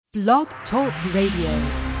Blog Talk Radio.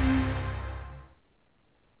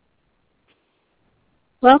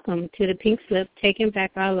 Welcome to the Pink Slip Taking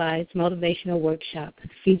Back Our Lives Motivational Workshop,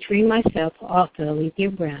 featuring myself, author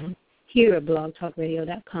Alethea Brown, here at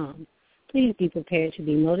blogtalkradio.com. Please be prepared to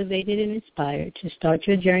be motivated and inspired to start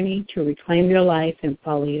your journey to reclaim your life and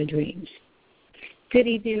follow your dreams. Good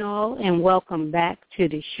evening, all, and welcome back to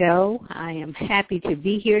the show. I am happy to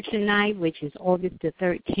be here tonight, which is August the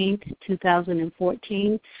 13th,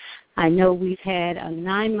 2014. I know we've had a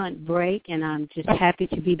 9-month break, and I'm just happy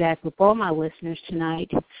to be back with all my listeners tonight,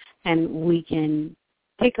 and we can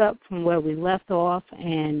pick up from where we left off,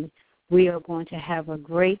 and we are going to have a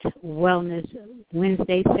great Wellness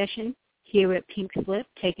Wednesday session here at Pink Slip,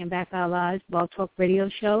 Taking Back Our Lives Blog Talk Radio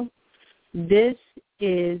Show. This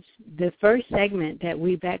is the first segment that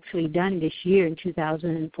we've actually done this year in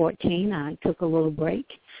 2014. I took a little break.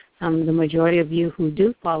 The majority of you who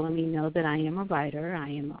do follow me know that I am a writer, I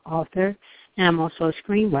am an author, and I'm also a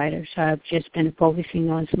screenwriter. So I've just been focusing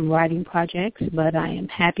on some writing projects, but I am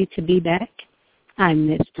happy to be back. I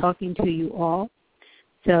miss talking to you all.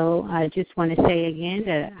 So I just want to say again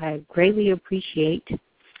that I greatly appreciate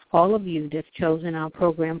all of you that's chosen our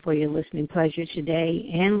program for your listening pleasure today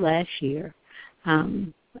and last year.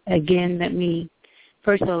 Again, let me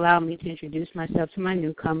first allow me to introduce myself to my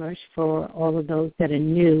newcomers, for all of those that are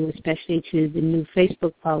new, especially to the new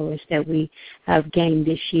Facebook followers that we have gained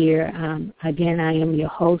this year. Again, I am your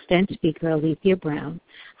host and speaker, Alethea Brown.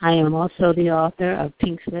 I am also the author of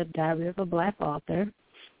Pink Slip, Diary of a Black Author.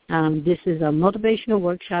 This is a motivational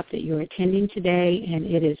workshop that you're attending today, and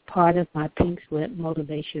it is part of my Pink Slip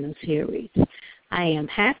motivational series. I am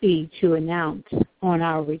happy to announce on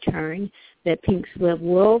our return that Pink Slip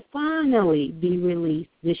will finally be released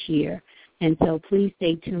this year. And so please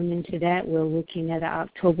stay tuned into that. We're looking at an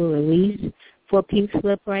October release for Pink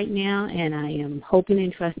Slip right now, and I am hoping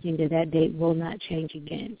and trusting that that date will not change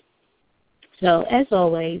again. So as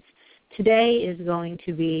always, today is going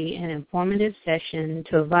to be an informative session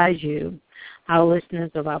to advise you, our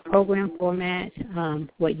listeners, of our program format,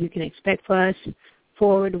 what you can expect for us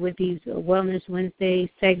forward with these Wellness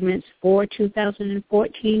Wednesday segments for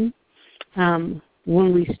 2014.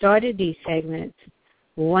 When we started these segments,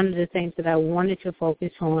 one of the things that I wanted to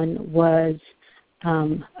focus on was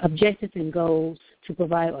objectives and goals to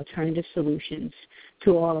provide alternative solutions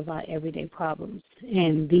to all of our everyday problems.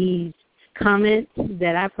 And these comments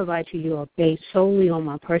that I provide to you are based solely on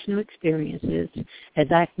my personal experiences as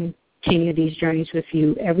I continue these journeys with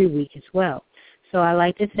you every week as well. So I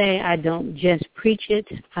like to say I don't just preach it,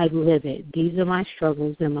 I live it. These are my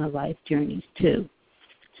struggles and my life journeys too.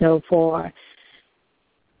 So for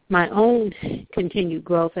my own continued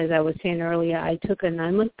growth, as I was saying earlier, I took a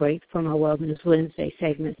 9-month break from my Wellness Wednesday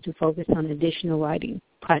segments to focus on additional writing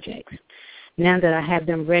projects. Now that I have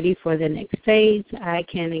them ready for the next phase, I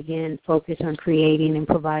can again focus on creating and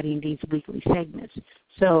providing these weekly segments.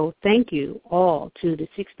 So thank you all to the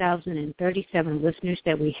 6,037 listeners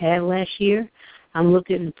that we had last year. I'm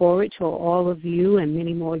looking forward to all of you and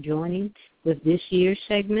many more joining with this year's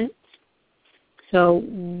segment. So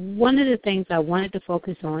one of the things I wanted to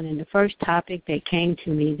focus on, and the first topic that came to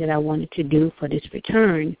me that I wanted to do for this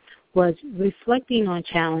return, was reflecting on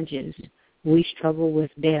challenges we struggle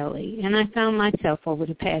with daily. And I found myself over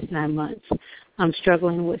the past 9 months, I'm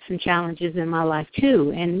struggling with some challenges in my life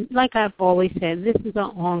too. And like I've always said, this is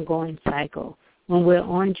an ongoing cycle. When we're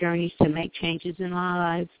on journeys to make changes in our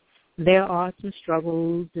lives, there are some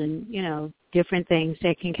struggles and, different things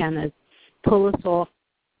that can kind of pull us off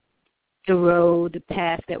the road, the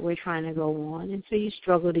path that we're trying to go on. And so you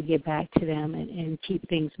struggle to get back to them and keep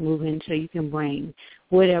things moving so you can bring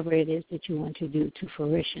whatever it is that you want to do to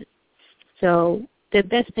fruition. So the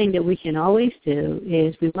best thing that we can always do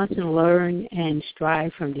is we must learn and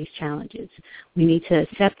strive from these challenges. We need to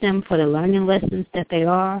accept them for the learning lessons that they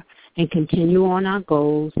are and continue on our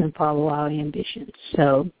goals and follow our ambitions.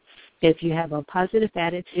 So if you have a positive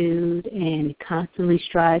attitude and constantly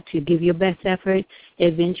strive to give your best effort,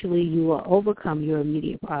 eventually you will overcome your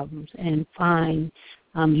immediate problems and find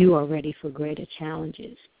you are ready for greater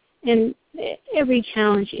challenges. And every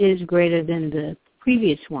challenge is greater than the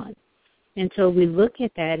previous one. And so we look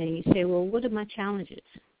at that and you say, well, what are my challenges?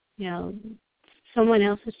 Someone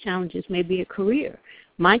else's challenges may be a career.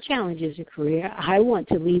 My challenge is a career. I want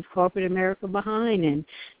to leave corporate America behind and,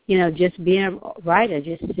 just be a writer,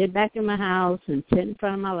 just sit back in my house and sit in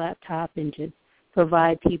front of my laptop and just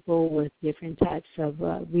provide people with different types of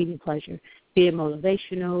reading pleasure, be it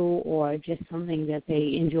motivational or just something that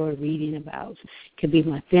they enjoy reading about. It could be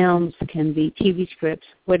my films, it can be TV scripts,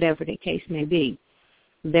 whatever the case may be.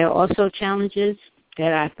 There are also challenges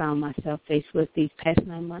that I found myself faced with these past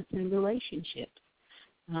 9 months in relationships.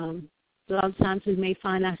 A lot of times we may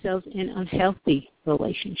find ourselves in unhealthy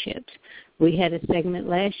relationships. We had a segment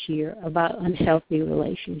last year about unhealthy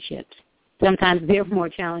relationships. Sometimes they're more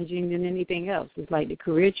challenging than anything else. It's like the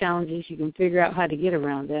career challenges, you can figure out how to get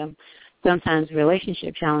around them. Sometimes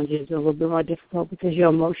relationship challenges are a little bit more difficult because your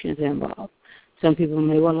emotions are involved. Some people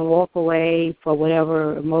may want to walk away for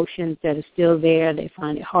whatever emotions that are still there. They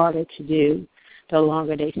find it harder to do the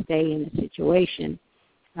longer they stay in the situation.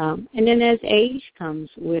 And then as age comes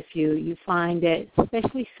with you, you find that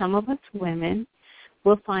especially some of us women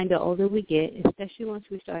will find the older we get, especially once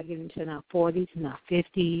we start getting to our 40s and our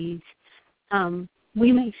 50s,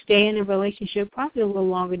 we may stay in a relationship probably a little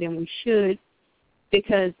longer than we should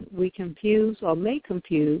because we confuse or may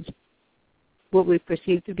confuse what we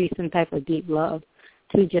perceive to be some type of deep love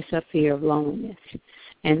to just a fear of loneliness.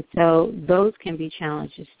 And so those can be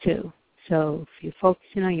challenges too. So if you're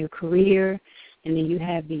focusing on your career and then you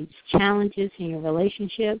have these challenges in your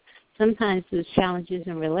relationship, sometimes those challenges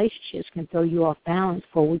in relationships can throw you off balance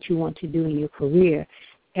for what you want to do in your career.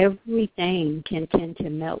 Everything can tend to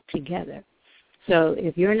melt together. So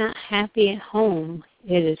if you're not happy at home,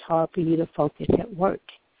 it is hard for you to focus at work.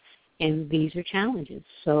 And these are challenges.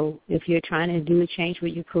 So if you're trying to do a change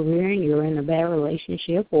with your career and you're in a bad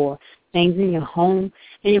relationship or things in your home,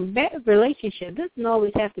 and your bad relationship doesn't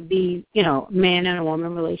always have to be, man and a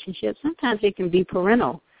woman relationship. Sometimes it can be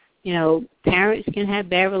parental. Parents can have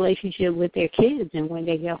bad relationship with their kids, and when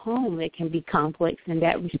they get home, it can be complex in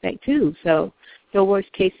that respect too. So the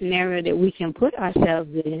worst case scenario that we can put ourselves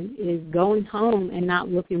in is going home and not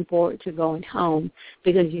looking forward to going home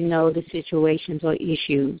because the situations or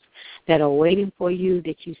issues that are waiting for you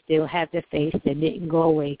that you still have to face that didn't go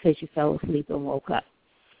away because you fell asleep and woke up.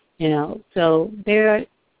 So there are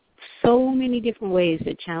so many different ways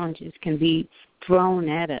that challenges can be thrown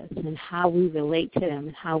at us and how we relate to them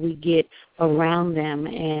and how we get around them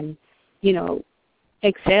and,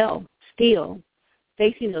 excel still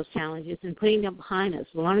facing those challenges and putting them behind us,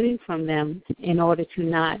 learning from them in order to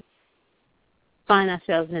not find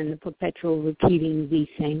ourselves in the perpetual repeating these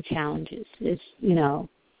same challenges. It's,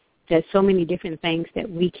 there's so many different things that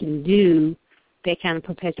we can do that kind of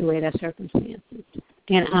perpetuate our circumstances.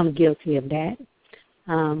 And I'm guilty of that.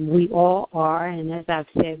 We all are, and as I've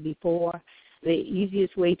said before, the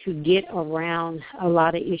easiest way to get around a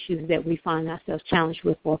lot of issues that we find ourselves challenged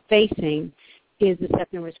with or facing is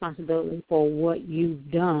accepting responsibility for what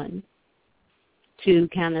you've done to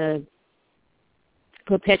kind of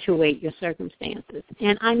perpetuate your circumstances.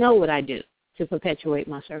 And I know what I do to perpetuate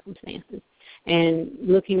my circumstances. And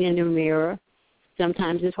looking in the mirror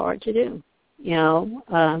sometimes it's hard to do.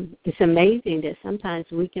 It's amazing that sometimes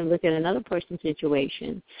we can look at another person's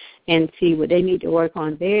situation and see what they need to work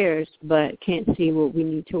on theirs, but can't see what we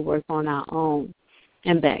need to work on our own.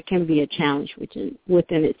 And that can be a challenge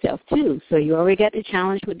within itself, too. So you already got the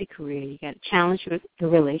challenge with the career. You got a challenge with the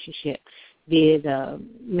relationship, be it a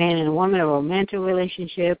man and a woman, a romantic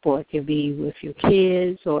relationship, or it could be with your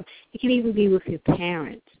kids, or it can even be with your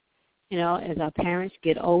parents. As our parents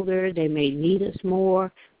get older, they may need us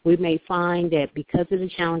more. We may find that because of the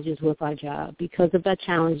challenges with our job, because of our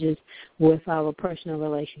challenges with our personal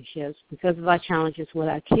relationships, because of our challenges with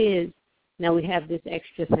our kids, now we have this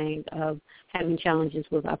extra thing of having challenges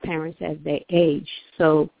with our parents as they age.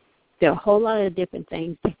 So there are a whole lot of different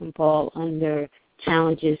things that can fall under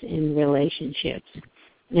challenges in relationships.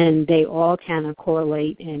 And they all kind of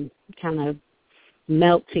correlate and kind of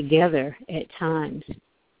melt together at times.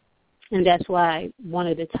 And that's why one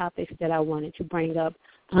of the topics that I wanted to bring up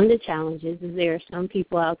under challenges is there are some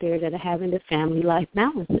people out there that are having the family-life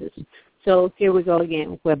balances. So here we go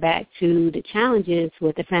again. We're back to the challenges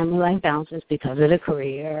with the family-life balances because of the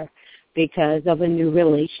career, because of a new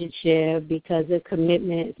relationship, because of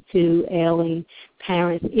commitments to ailing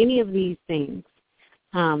parents. Any of these things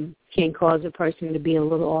can cause a person to be a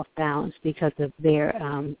little off balance because of their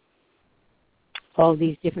all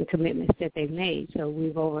these different commitments that they've made. So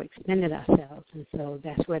we've overextended ourselves, and so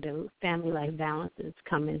that's where the family-life balances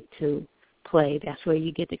come into play. That's where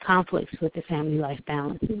you get the conflicts with the family-life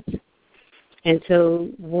balances. And so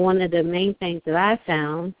one of the main things that I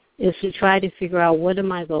found is to try to figure out what are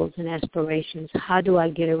my goals and aspirations, how do I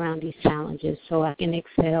get around these challenges so I can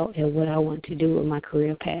excel at what I want to do with my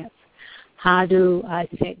career path. How do I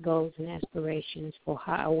set goals and aspirations for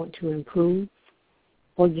how I want to improve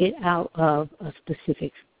or get out of a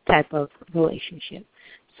specific type of relationship.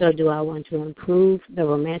 So do I want to improve the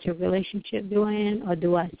romantic relationship you're in, or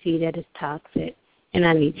do I see that it's toxic and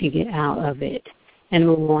I need to get out of it and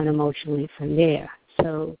move on emotionally from there?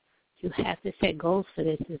 So You have to set goals for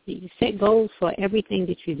this. You set goals for everything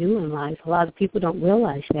that you do in life. A lot of people don't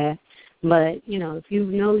realize that. But, if you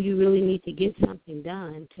know you really need to get something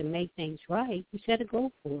done to make things right, you set a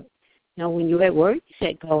goal for it. When you're at work, you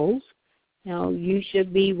set goals. You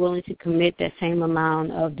should be willing to commit that same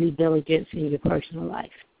amount of due diligence in your personal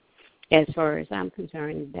life. As far as I'm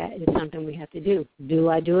concerned, that is something we have to do. Do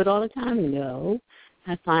I do it all the time? No.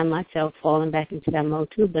 I find myself falling back into that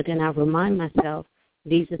mode too, but then I remind myself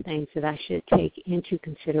these are things that I should take into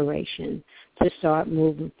consideration to start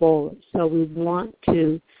moving forward. So we want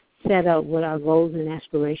to set up what our goals and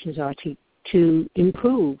aspirations are to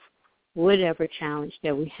improve whatever challenge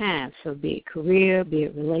that we have. So be it career, be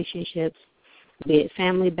it relationships, be it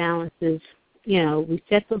family balances. We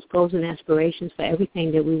set those goals and aspirations for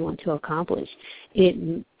everything that we want to accomplish.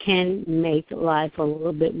 It can make life a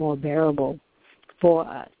little bit more bearable for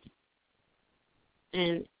us.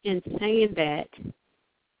 And in saying that,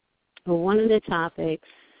 one of the topics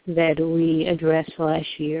that we addressed last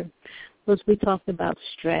year was we talked about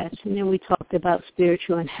stress, and then we talked about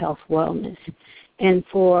spiritual and health wellness. And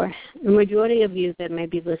for the majority of you that may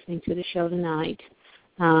be listening to the show tonight,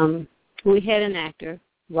 we had an actor,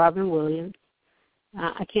 Robin Williams.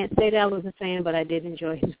 I can't say that I was a fan, but I did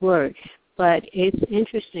enjoy his work. But it's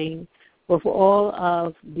interesting with all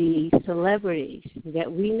of the celebrities that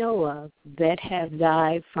we know of that have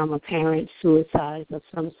died from apparent suicide of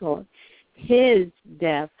some sort, his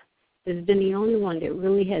death has been the only one that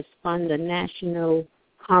really has spun the national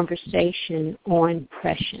conversation on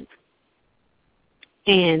depression.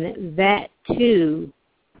 And that, too,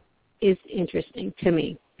 is interesting to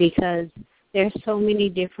me because there's so many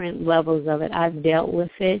different levels of it. I've dealt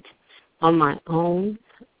with it on my own.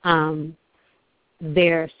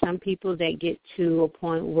 There are some people that get to a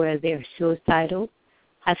point where they're suicidal.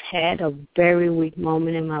 I've had a very weak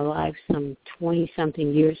moment in my life some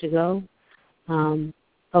 20-something years ago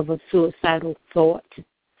of a suicidal thought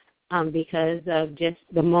because of just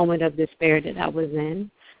the moment of despair that I was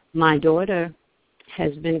in. My daughter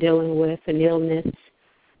has been dealing with an illness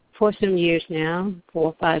for some years now, 4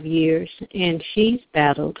 or 5 years, and she's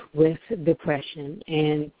battled with depression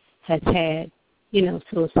and has had,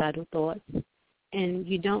 suicidal thoughts. And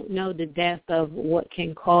you don't know the depth of what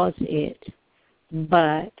can cause it,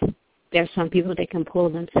 but there are some people that can pull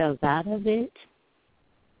themselves out of it,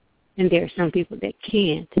 and there are some people that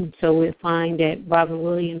can't. And so we'll find that Robin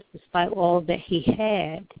Williams, despite all that he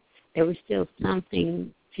had, there was still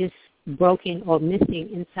something just broken or missing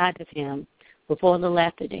inside of him. With all the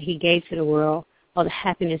laughter that he gave to the world, all the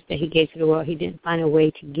happiness that he gave to the world, he didn't find a way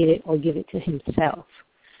to get it or give it to himself.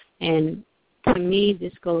 And to me,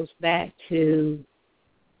 this goes back to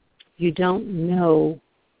you don't know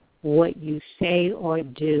what you say or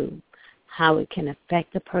do, how it can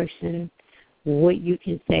affect a person, what you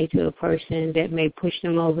can say to a person that may push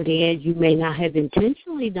them over the edge. You may not have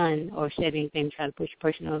intentionally done or said anything to try to push a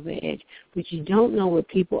person over the edge, but you don't know what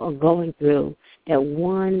people are going through, that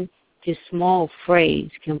one just small phrase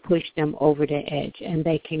can push them over the edge and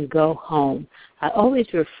they can go home. I always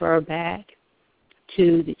refer back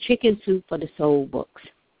to the Chicken Soup for the Soul books.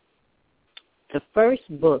 The first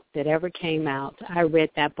book that ever came out, I read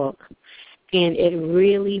that book, and it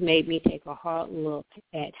really made me take a hard look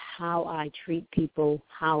at how I treat people,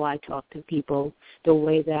 how I talk to people, the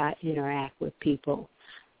way that I interact with people.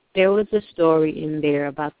 There was a story in there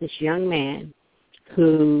about this young man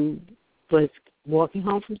who was walking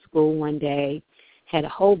home from school one day, had a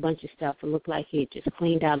whole bunch of stuff. It looked like he had just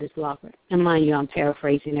cleaned out his locker. And mind you, I'm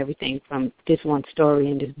paraphrasing everything from this one story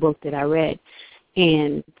in this book that I read.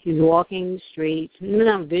 And he's walking the streets, and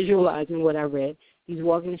I'm visualizing what I read. He's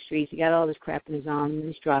walking the streets. He got all this crap in his arm, and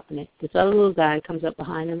he's dropping it. This other little guy comes up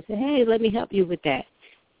behind him and says, hey, let me help you with that.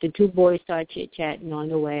 The two boys start chit-chatting on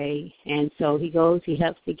the way, and so he goes, he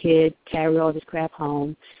helps the kid carry all this crap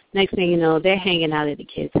home. Next thing you know, they're hanging out at the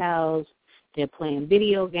kid's house. They're playing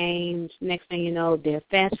video games. Next thing you know, they're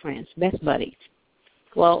fast friends, best buddies.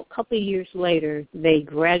 Well, a couple of years later, they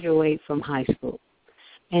graduate from high school,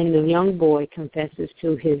 and the young boy confesses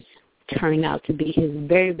to his, turned out to be his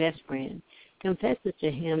very best friend, confesses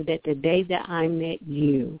to him that the day that I met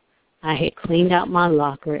you, I had cleaned out my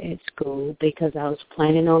locker at school because I was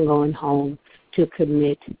planning on going home to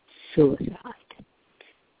commit suicide.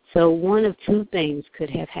 So one of two things could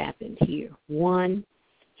have happened here. One,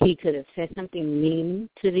 he could have said something mean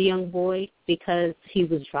to the young boy because he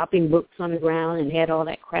was dropping books on the ground and had all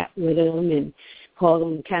that crap with him and called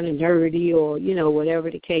him kind of nerdy or, whatever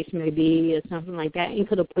the case may be or something like that, and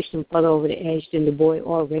could have pushed him further over the edge than the boy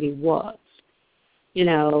already was.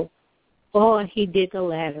 or he did the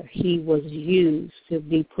latter. He was used to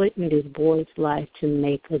be put in this boy's life to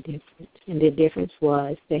make a difference. And the difference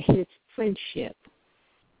was that his friendship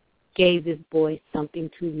gave this boy something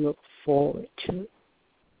to look forward to.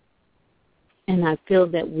 And I feel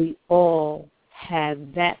that we all have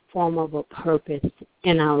that form of a purpose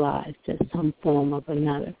in our lives to some form of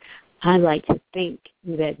another. I like to think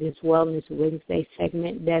that this Wellness Wednesday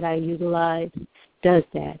segment that I utilize does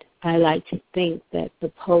that. I like to think that the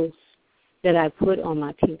posts that I put on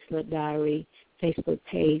my Pink Slip Diary Facebook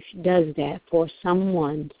page does that for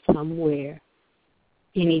someone somewhere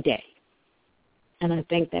any day. And I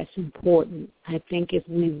think that's important. I think if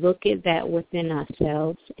we look at that within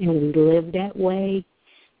ourselves and we live that way,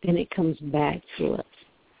 then it comes back to us.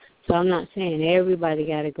 So I'm not saying everybody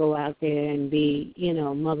got to go out there and be,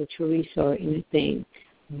 Mother Teresa or anything,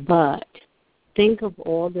 but think of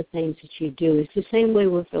all the things that you do. It's the same way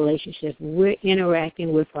with relationships. We're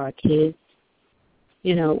interacting with our kids.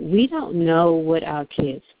 We don't know what our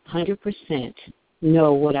kids, 100%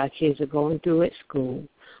 know what our kids are going through at school.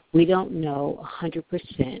 We don't know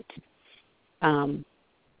 100%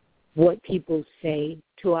 what people say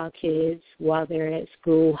to our kids while they're at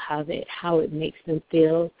school, how it makes them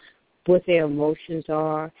feel, what their emotions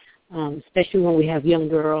are, especially when we have young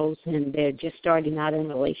girls and they're just starting out in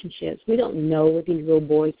relationships. We don't know what these little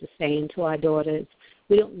boys are saying to our daughters.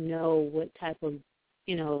 We don't know what type of,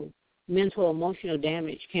 mental, emotional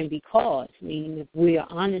damage can be caused. I mean, if we are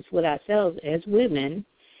honest with ourselves as women,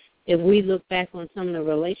 if we look back on some of the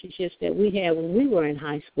relationships that we had when we were in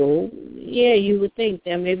high school, yeah, you would think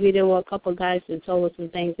that maybe there were a couple of guys that told us some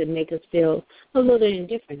things that make us feel a little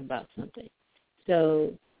indifferent about something.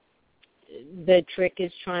 So the trick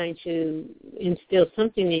is trying to instill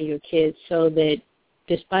something in your kids so that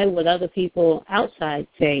despite what other people outside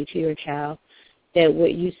say to your child, that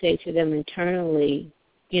what you say to them internally,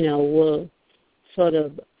 will sort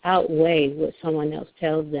of outweigh what someone else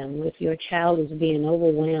tells them. If your child is being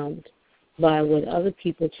overwhelmed by what other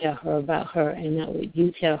people tell her about her and not what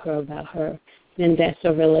you tell her about her, then that's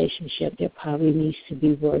a relationship that probably needs to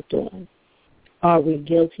be worked on. Are we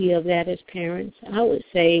guilty of that as parents? I would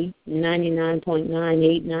say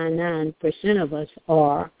 99.9899% of us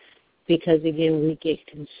are, because, again, we get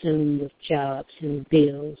consumed with jobs and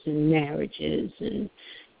bills and marriages and,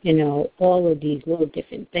 all of these little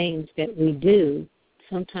different things that we do.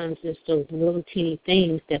 Sometimes it's those little teeny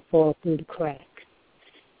things that fall through the crack.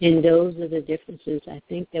 And those are the differences I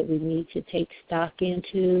think that we need to take stock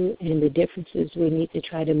into, and the differences we need to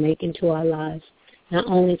try to make into our lives, not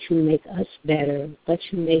only to make us better, but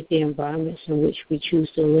to make the environments in which we choose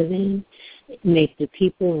to live in, make the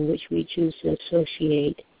people in which we choose to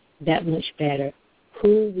associate that much better.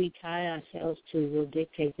 Who we tie ourselves to will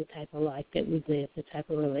dictate the type of life that we live, the type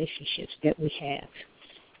of relationships that we have.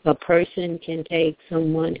 A person can take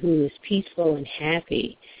someone who is peaceful and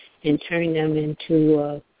happy and turn them into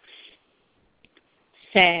a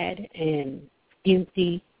sad and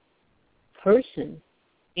empty person.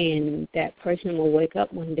 And that person will wake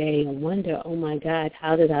up one day and wonder, oh, my God,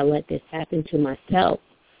 how did I let this happen to myself?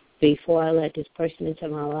 Before I let this person into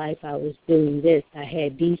my life, I was doing this. I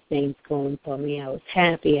had these things going for me. I was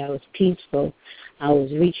happy. I was peaceful. I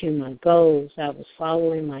was reaching my goals. I was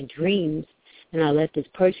following my dreams. And I let this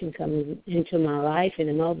person come into my life, and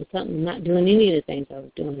then all of a sudden I'm not doing any of the things I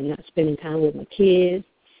was doing. I'm not spending time with my kids,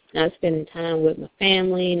 not spending time with my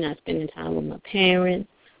family, not spending time with my parents.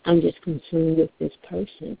 I'm just consumed with this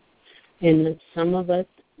person. And some of us,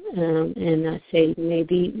 and I say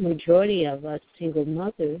maybe majority of us single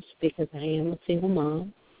mothers, because I am a single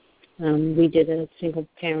mom. We did a single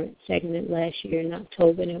parent segment last year in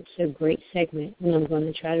October, and it was a great segment, and I'm going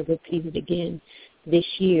to try to repeat it again this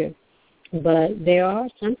year. But there are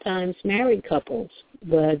sometimes married couples,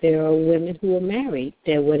 but there are women who are married,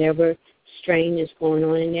 that whatever strain is going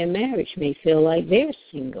on in their marriage may feel like they're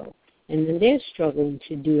single, and then they're struggling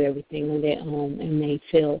to do everything on their own, and they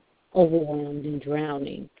feel overwhelmed and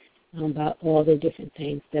drowning about all the different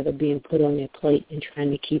things that are being put on their plate and trying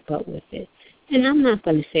to keep up with it. And I'm not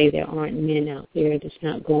going to say there aren't men out there that's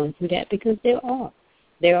not going through that, because there are.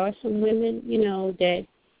 There are some women, that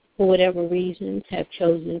for whatever reasons have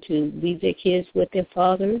chosen to leave their kids with their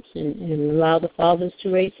fathers and allow the fathers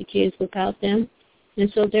to raise the kids without them.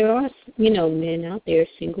 And so there are, men out there,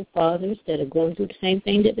 single fathers, that are going through the same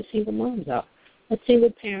thing that the single moms are. A single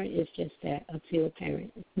parent is just that, a single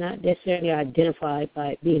parent. It's not necessarily identified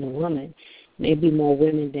by being a woman. Maybe more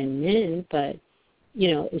women than men, but,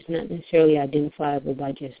 it's not necessarily identifiable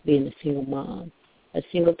by just being a single mom. A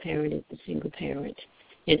single parent is a single parent.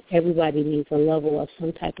 And everybody needs a level of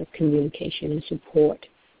some type of communication and support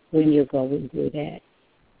when you're going through that.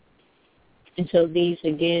 And so these,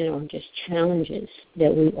 again, are just challenges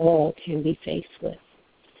that we all can be faced with.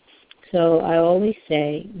 So I always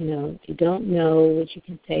say, you don't know what you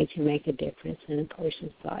can say to make a difference in a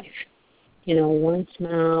person's life. One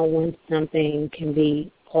smile, one something can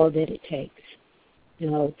be all that it takes.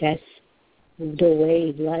 That's the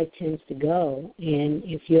way life tends to go. And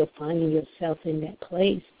if you're finding yourself in that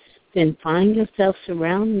place, then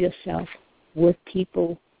surround yourself with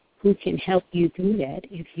people who can help you through that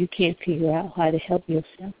if you can't figure out how to help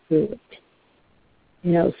yourself through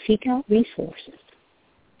it. Seek out resources.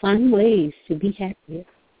 Find ways to be happier.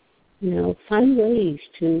 Find ways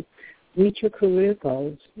to reach your career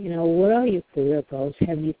goals. What are your career goals?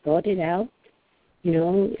 Have you thought it out? Do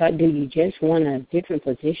you just want a different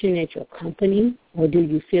position at your company? Or do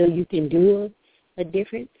you feel you can do a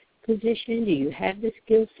different position? Do you have the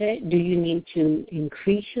skill set? Do you need to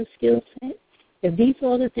increase your skill set? If these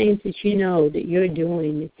are the things that you know that you're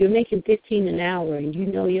doing, if you're making $15 an hour and you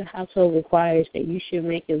know your household requires that you should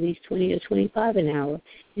make at least $20 or $25 an hour,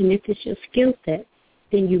 and if it's your skill set,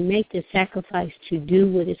 then you make the sacrifice to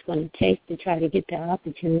do what it's going to take to try to get the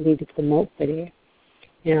opportunity to promote for there.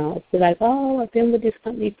 It's like, I've been with this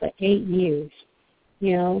company for 8 years.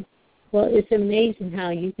 Well, it's amazing how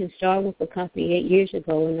you can start with a company 8 years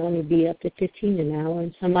ago and only be up to $15 an hour,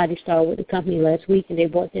 and somebody started with the company last week and they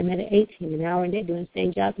bought them at $18 an hour and they're doing the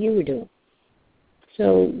same job you were doing.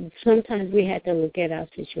 So sometimes we have to look at our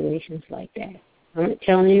situations like that. I'm not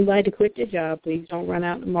telling anybody to quit their job. Please don't run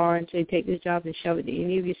out tomorrow and say take this job and shove it to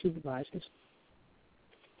any of your supervisors.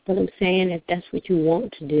 But I'm saying if that's what you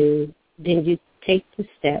want to do, then you take the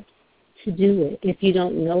steps to do it. If you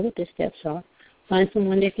don't know what the steps are, find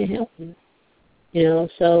someone that can help you.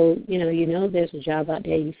 So there's a job out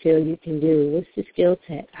there you feel you can do. What's the skill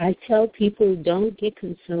set? I tell people don't get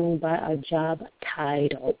consumed by a job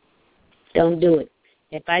title. Don't do it.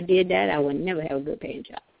 If I did that, I would never have a good paying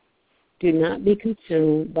job. Do not be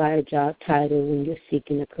consumed by a job title when you're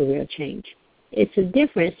seeking a career change. It's a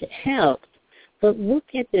difference. It helps. But look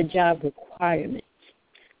at the job requirements.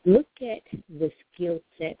 Look at the skill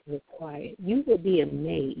set required. You will be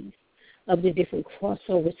amazed of the different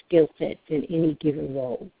crossover skill sets in any given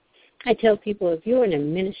role. I tell people if you're an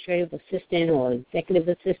administrative assistant or executive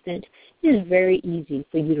assistant, it is very easy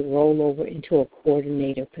for you to roll over into a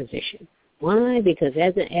coordinator position. Why? Because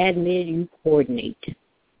as an admin, you coordinate.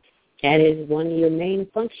 That is one of your main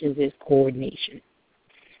functions is coordination.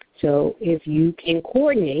 So if you can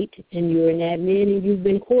coordinate and you're an admin and you've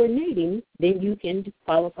been coordinating, then you can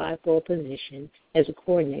qualify for a position as a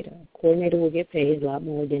coordinator. A coordinator will get paid a lot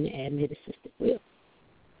more than an admin assistant will.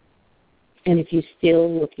 And if you're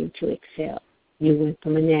still looking to excel, you went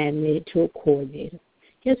from an admin to a coordinator.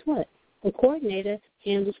 Guess what? A coordinator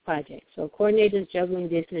handles projects. So a coordinator is juggling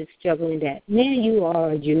this and it's juggling that. Now you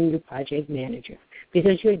are a junior project manager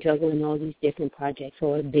because you're juggling all these different projects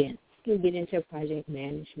or events. You get into project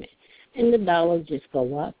management, and the dollars just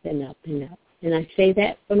go up and up and up. And I say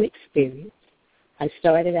that from experience. I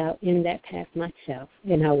started out in that path myself,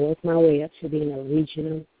 and I worked my way up to being a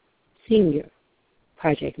regional senior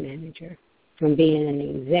project manager from being an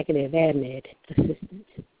executive admin assistant.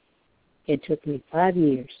 It took me 5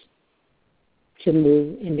 years to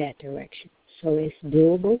move in that direction. So it's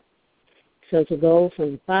doable. So to go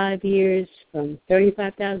from 5 years, from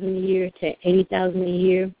 $35,000 a year to $80,000 a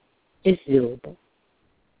year, it's doable.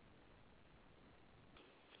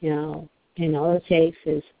 And all it takes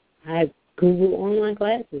is I Google online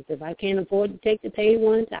classes. If I can't afford to take the paid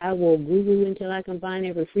ones, I will Google until I can find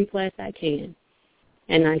every free class I can.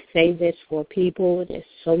 And I say this for people. There's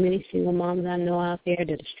so many single moms I know out there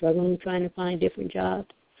that are struggling trying to find different jobs.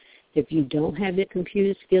 If you don't have the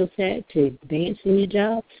computer skill set to advance in your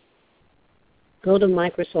jobs, go to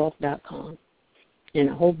Microsoft.com. And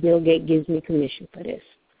I hope Bill Gates gives me commission for this.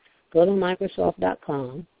 Go to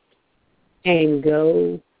Microsoft.com and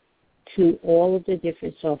go to all of the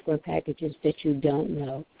different software packages that you don't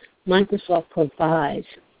know. Microsoft provides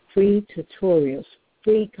free tutorials,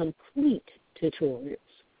 free complete tutorials,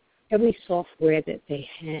 every software that they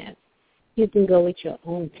have. You can go at your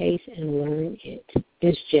own pace and learn it.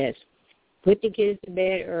 It's just put the kids to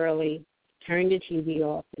bed early, turn the TV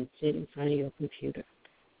off, and sit in front of your computer.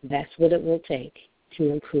 That's what it will take to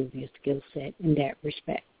improve your skill set in that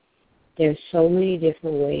respect. There's so many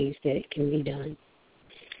different ways that it can be done.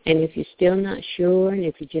 And if you're still not sure and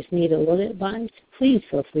if you just need a little advice, please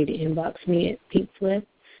feel free to inbox me at Pink Flip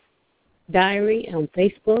Diary on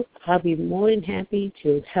Facebook. I'll be more than happy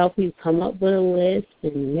to help you come up with a list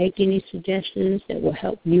and make any suggestions that will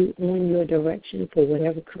help you on your direction for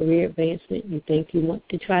whatever career advancement you think you want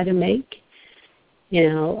to try to make.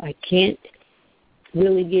 I can't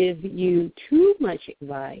really give you too much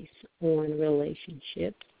advice on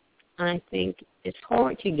relationships. I think it's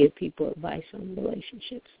hard to give people advice on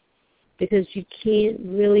relationships because you can't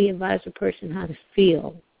really advise a person how to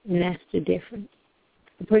feel, and that's the difference.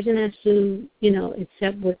 The person has to,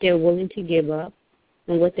 accept what they're willing to give up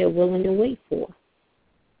and what they're willing to wait for.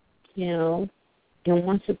 And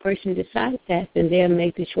once a person decides that, then they'll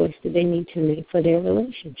make the choice that they need to make for their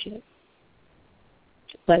relationship.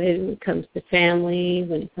 But when it comes to family,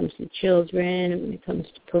 when it comes to children, when it comes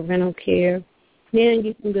to parental care, then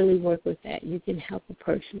you can really work with that. You can help a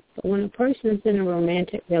person. But when a person is in a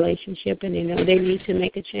romantic relationship and they know they need to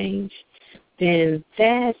make a change, then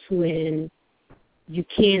that's when you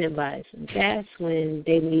can advise them. That's when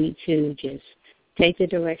they need to just take the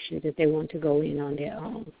direction that they want to go in on their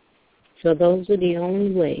own. So those are the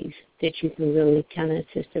only ways that you can really kind of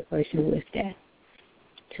assist a person with that.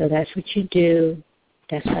 So that's what you do.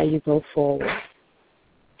 That's how you go forward.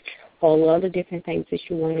 All the other different things that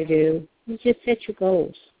you want to do, you just set your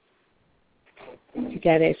goals. You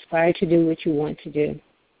got to aspire to do what you want to do.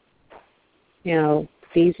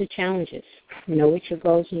 These are challenges. Know what your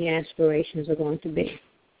goals and your aspirations are going to be.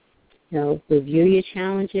 Review your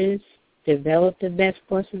challenges, develop the best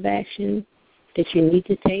course of action that you need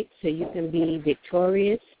to take so you can be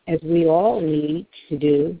victorious, as we all need to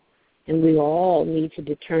do, and we all need to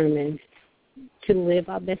determine to live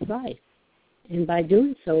our best life. And by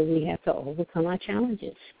doing so, we have to overcome our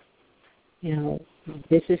challenges.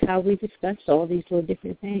 This is how we discuss all these little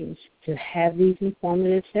different things, to have these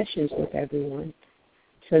informative sessions with everyone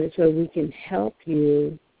so that we can help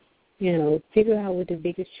you, figure out what the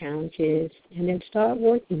biggest challenge is and then start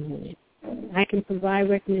working on it. I can provide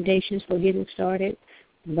recommendations for getting started,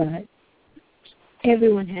 but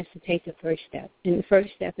everyone has to take the first step. And the first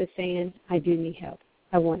step is saying, I do need help.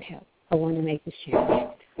 I want help. I want to make this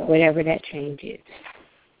change, whatever that change is.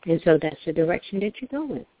 And so that's the direction that you're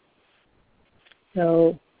going.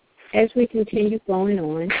 So as we continue going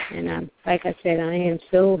on, and like I said, I am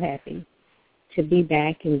so happy to be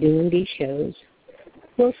back and doing these shows.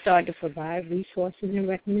 We'll start to provide resources and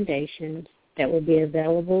recommendations that will be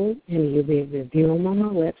available, and you'll be able to review them on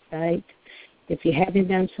my website. If you haven't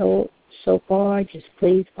done so far, just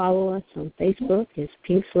please follow us on Facebook. It's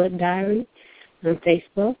Pink Slip Diary on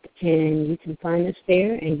Facebook, and you can find us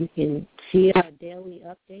there, and you can see our daily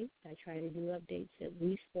updates. I try to do updates at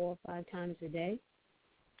least 4 or 5 times a day.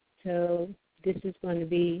 So this is going to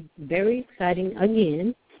be very exciting,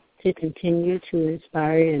 again, to continue to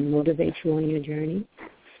inspire and motivate you on your journey.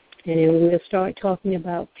 And then we'll start talking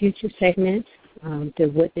about future segments,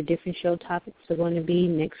 what the different show topics are going to be.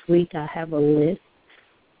 Next week I'll have a list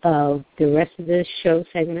of the rest of the show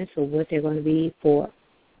segments of what they're going to be for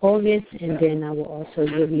August, and then I will also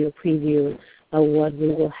give you a preview of what we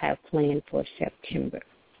will have planned for September.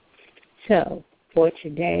 So for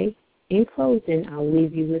today, in closing, I'll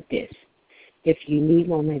leave you with this. If you need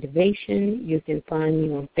more motivation, you can find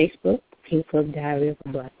me on Facebook, Pink Slip Diary of a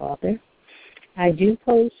Black Author. I do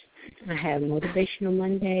post. I have Motivational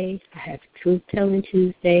Monday. I have Truth Telling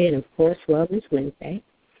Tuesday, and, of course, Wellness Wednesday.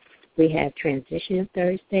 We have Transition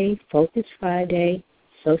Thursday, Focus Friday,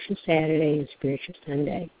 Social Saturday, and Spiritual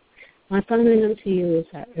Sunday. My final note to you is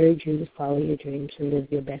I urge you to follow your dreams and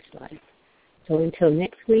live your best life. So until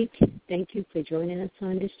next week, thank you for joining us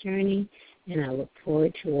on this journey, and I look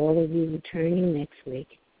forward to all of you returning next week.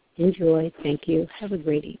 Enjoy. Thank you. Have a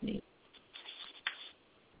great evening.